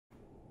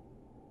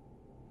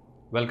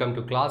Welcome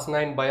to Class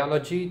 9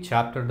 Biology,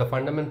 Chapter The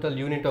Fundamental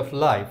Unit of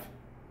Life.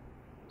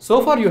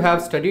 So far you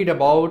have studied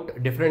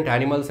about different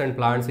animals and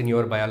plants in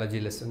your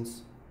biology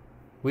lessons.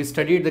 We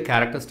studied the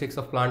characteristics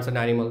of plants and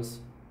animals.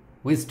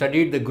 We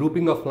studied the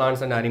grouping of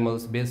plants and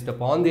animals based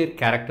upon their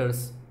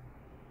characters.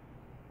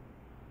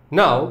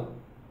 Now,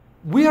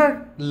 we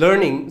are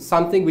learning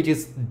something which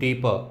is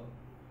deeper.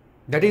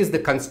 That is the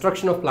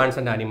construction of plants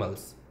and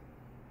animals,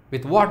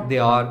 with what they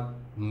are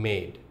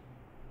made.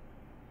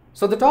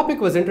 So the topic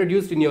was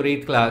introduced in your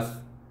 8th class,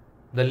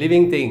 the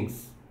living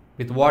things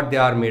with what they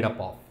are made up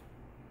of.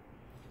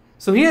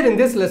 So here in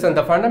this lesson,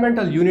 the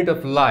fundamental unit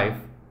of life,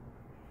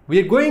 we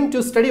are going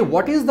to study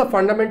what is the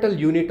fundamental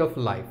unit of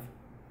life.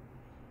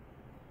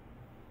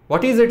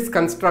 What is its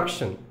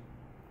construction?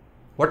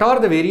 What are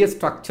the various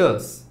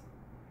structures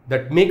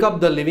that make up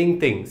the living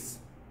things?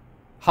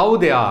 How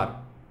they are?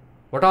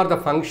 What are the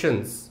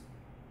functions?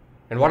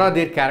 And what are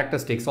their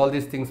characteristics? All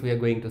these things we are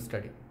going to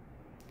study.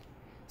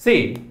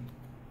 See,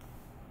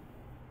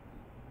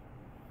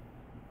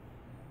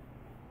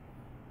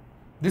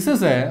 this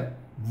is a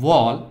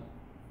wall.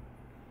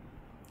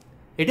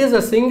 It is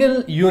a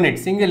single unit,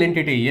 single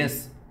entity.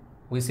 Yes,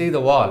 we see the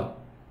wall.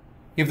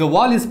 If the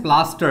wall is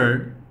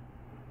plastered,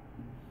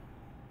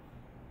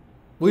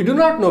 we do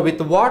not know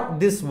with what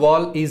this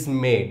wall is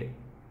made.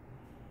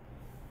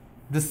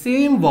 The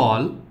same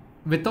wall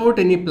without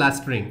any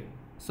plastering.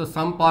 So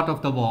some part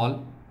of the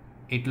wall,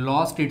 it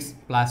lost its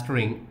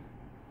plastering.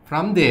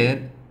 From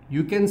there,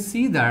 you can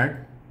see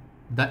that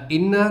the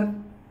inner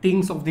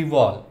things of the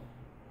wall.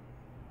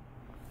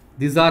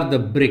 These are the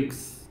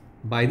bricks.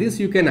 By this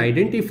you can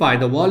identify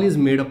the wall is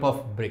made up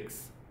of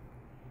bricks.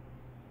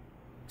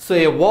 So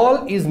a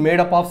wall is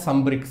made up of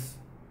some bricks.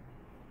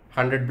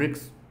 100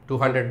 bricks,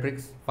 200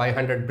 bricks,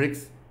 500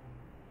 bricks.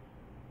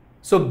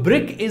 So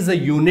brick is a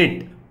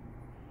unit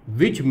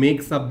which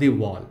makes up the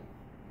wall.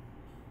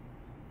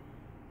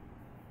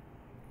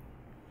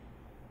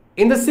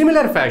 In the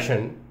similar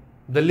fashion,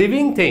 the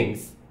living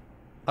things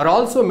are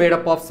also made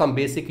up of some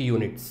basic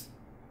units,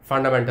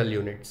 fundamental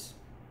units.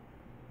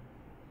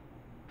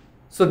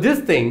 So this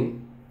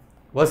thing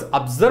was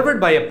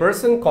observed by a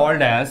person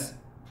called as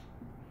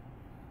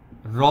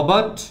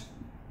Robert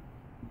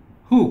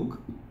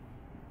Hooke.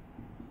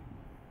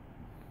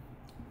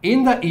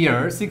 In the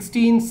year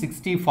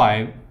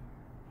 1665,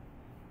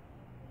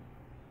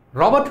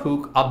 Robert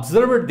Hooke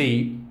observed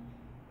the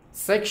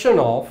section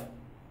of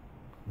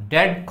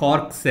dead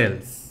cork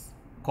cells.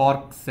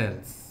 Cork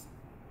cells.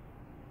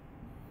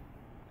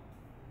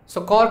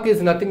 So cork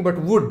is nothing but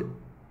wood,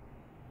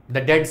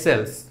 the dead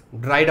cells,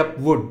 dried up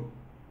wood.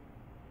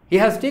 He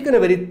has taken a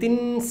very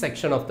thin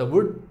section of the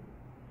wood,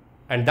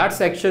 and that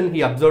section he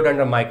observed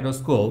under a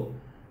microscope.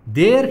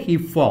 There he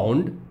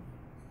found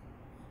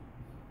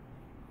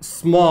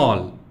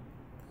small,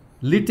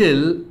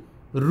 little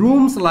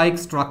rooms-like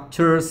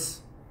structures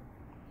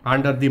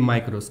under the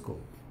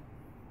microscope.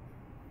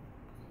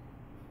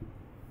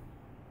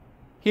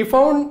 He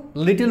found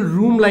little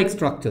room-like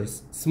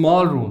structures,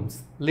 small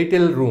rooms,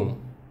 little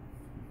room,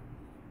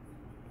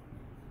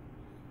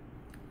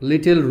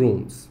 little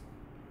rooms.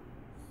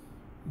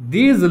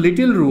 These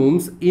little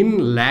rooms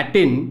in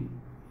Latin,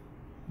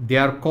 they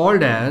are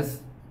called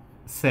as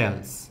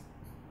cells.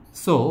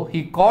 So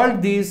he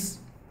called these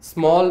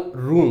small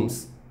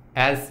rooms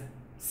as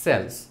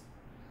cells.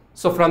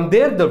 So from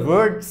there the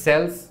word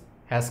cells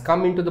has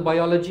come into the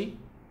biology.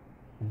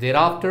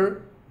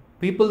 Thereafter,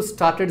 people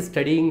started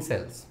studying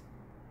cells.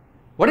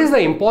 What is the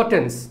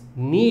importance,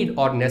 need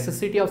or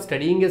necessity of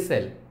studying a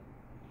cell?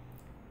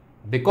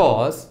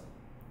 Because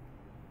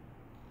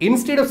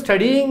instead of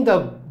studying the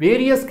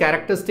various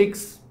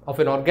characteristics of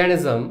an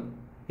organism,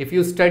 if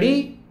you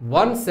study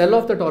one cell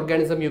of that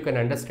organism, you can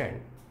understand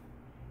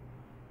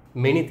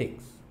many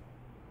things.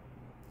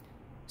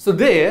 So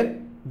there,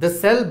 the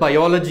cell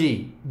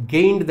biology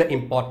gained the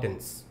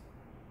importance.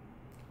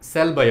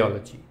 Cell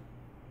biology.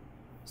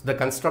 So the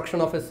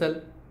construction of a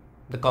cell,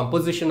 the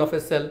composition of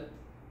a cell,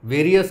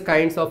 various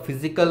kinds of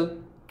physical,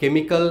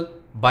 chemical,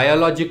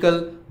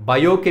 biological,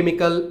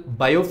 biochemical,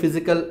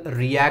 biophysical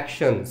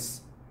reactions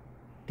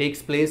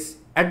takes place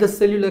at the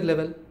cellular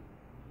level,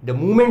 the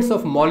movements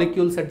of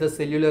molecules at the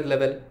cellular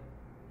level.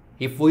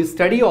 If we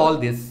study all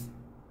this,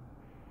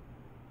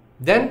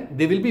 then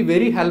they will be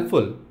very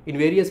helpful in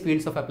various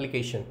fields of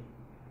application.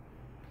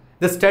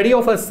 The study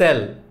of a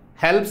cell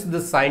helps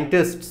the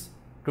scientists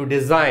to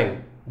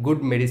design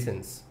good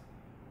medicines.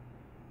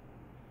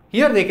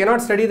 Here they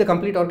cannot study the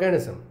complete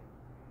organism.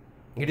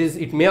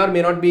 It may or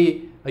may not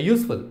be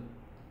useful.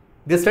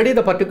 They study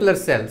the particular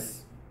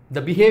cells,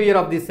 the behavior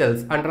of these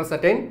cells under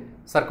certain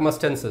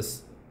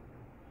circumstances.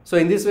 So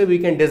in this way we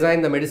can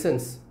design the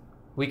medicines.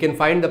 We can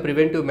find the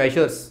preventive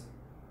measures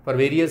for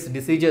various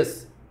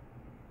diseases.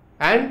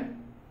 And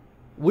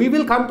we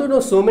will come to know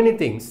so many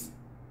things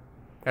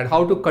and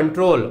how to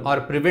control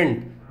or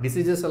prevent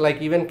diseases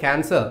like even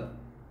cancer,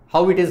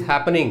 how it is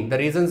happening, the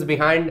reasons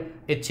behind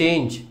a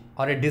change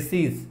or a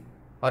disease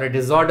or a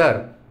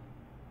disorder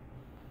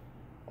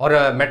or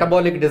a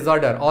metabolic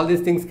disorder. All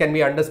these things can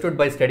be understood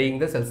by studying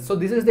the cells. So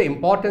this is the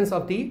importance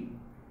of the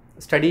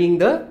studying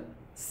the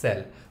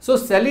cell. So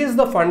cell is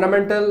the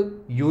fundamental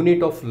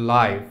unit of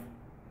life.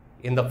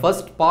 In the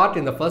first part,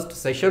 in the first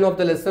session of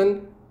the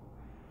lesson,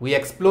 we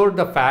explored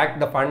the fact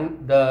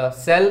the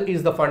cell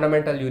is the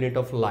fundamental unit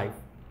of life.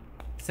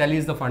 Cell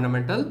is the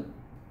fundamental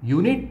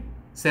unit.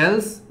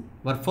 Cells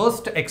were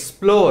first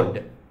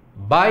explored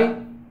by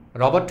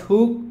Robert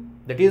Hooke,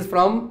 that is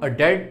from a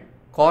dead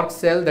cork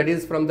cell, that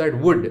is from that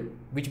wood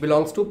which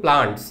belongs to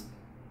plants.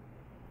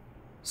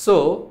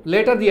 So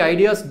later the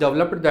ideas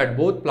developed that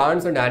both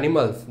plants and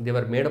animals, they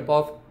were made up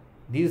of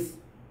these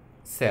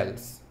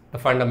cells, the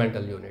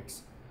fundamental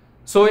units.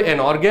 So an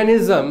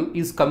organism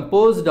is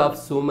composed of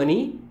so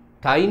many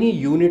tiny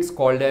units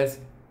called as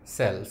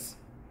cells.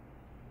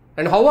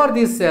 And how are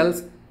these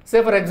cells?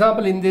 Say for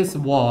example, in this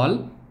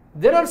wall,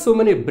 there are so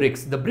many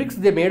bricks. The bricks,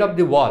 they made up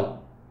the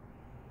wall.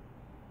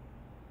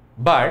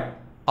 But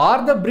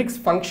are the bricks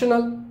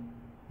functional?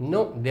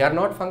 No, they are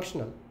not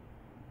functional.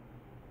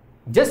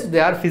 Just they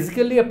are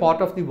physically a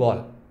part of the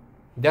wall.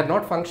 They are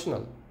not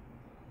functional.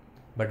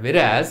 But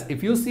whereas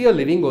if you see a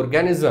living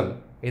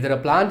organism, either a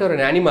plant or an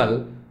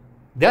animal,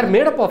 they are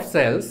made up of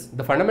cells,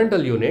 the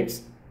fundamental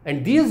units,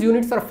 and these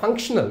units are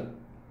functional.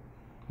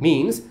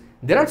 Means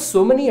there are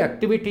so many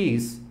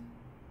activities,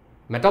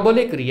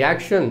 metabolic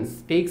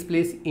reactions takes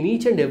place in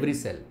each and every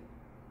cell.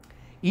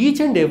 Each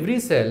and every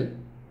cell,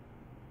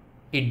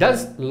 it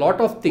does lot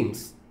of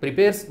things,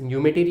 prepares new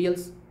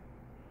materials,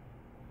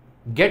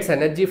 gets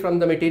energy from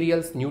the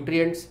materials,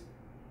 nutrients,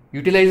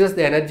 utilizes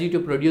the energy to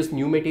produce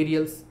new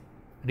materials,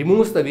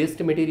 removes the waste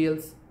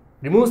materials,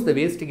 removes the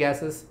waste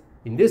gases.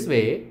 In this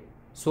way,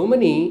 so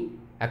many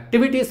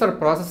activities or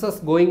processes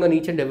going on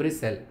each and every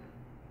cell.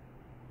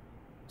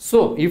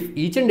 So if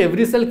each and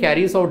every cell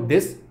carries out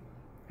this,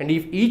 and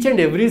if each and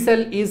every cell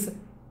is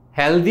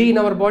healthy in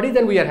our body,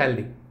 then we are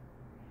healthy.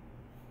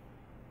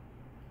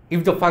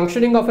 If the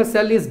functioning of a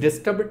cell is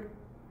disturbed,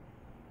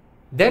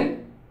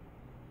 then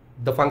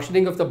the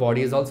functioning of the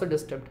body is also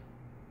disturbed.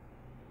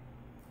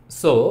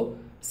 So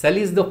cell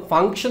is the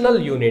functional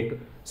unit.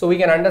 So we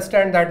can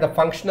understand that the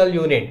functional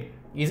unit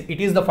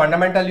is the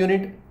fundamental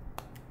unit.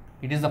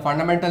 It is the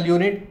fundamental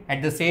unit.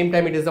 At the same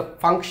time, it is a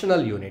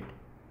functional unit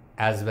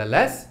as well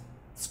as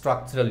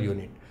structural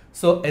unit.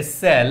 So a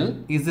cell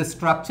is a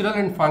structural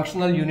and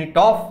functional unit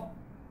of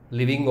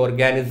living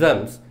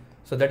organisms.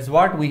 So that's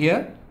what we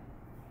here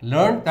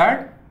learned,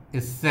 that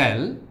a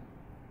cell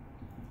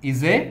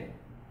is a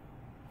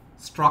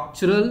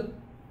structural,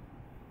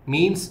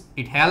 means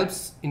it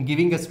helps in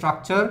giving a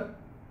structure,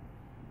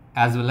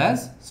 as well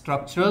as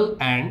structural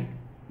and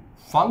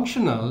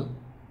functional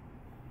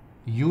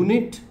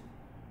unit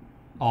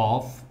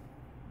of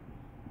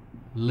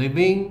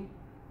living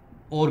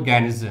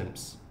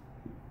organisms.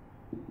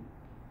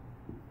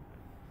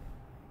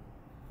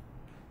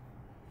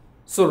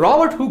 So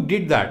Robert Hooke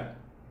did that.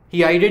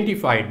 He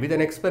identified with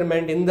an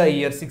experiment in the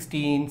year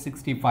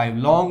 1665,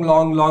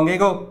 long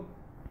ago.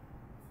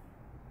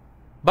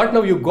 But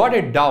now you got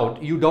a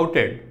doubt, you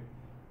doubted.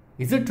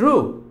 Is it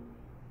true?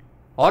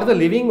 Or the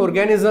living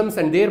organisms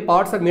and their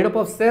parts are made up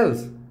of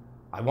cells?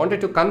 I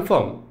wanted to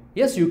confirm.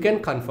 Yes, you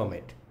can confirm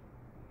it.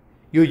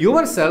 You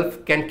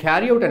yourself can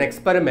carry out an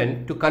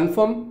experiment to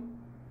confirm.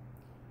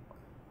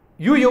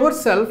 You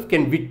yourself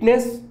can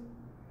witness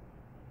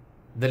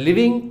the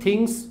living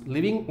things,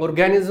 living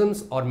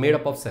organisms are made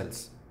up of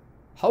cells.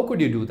 How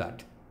could you do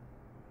that?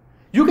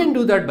 You can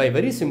do that by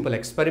very simple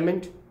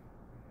experiment.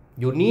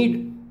 You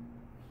need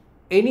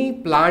any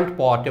plant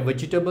part, a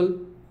vegetable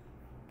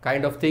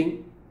kind of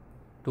thing,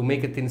 to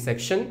make a thin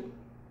section.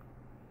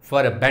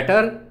 For a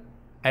better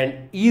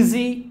and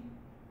easy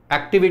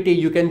activity,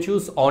 you can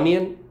choose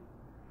onion,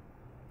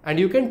 and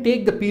you can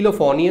take the peel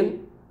of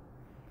onion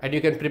and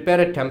you can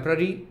prepare a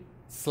temporary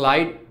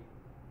slide.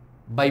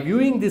 By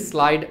viewing this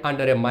slide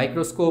under a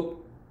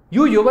microscope,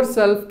 you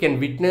yourself can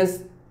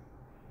witness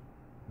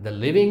the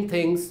living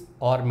things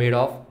are made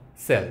of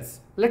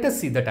cells. Let us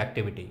see that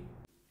activity.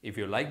 If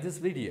you like this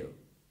video,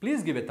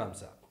 please give a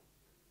thumbs up.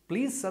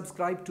 Please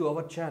subscribe to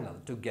our channel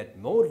to get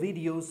more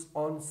videos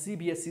on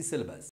CBSE syllabus.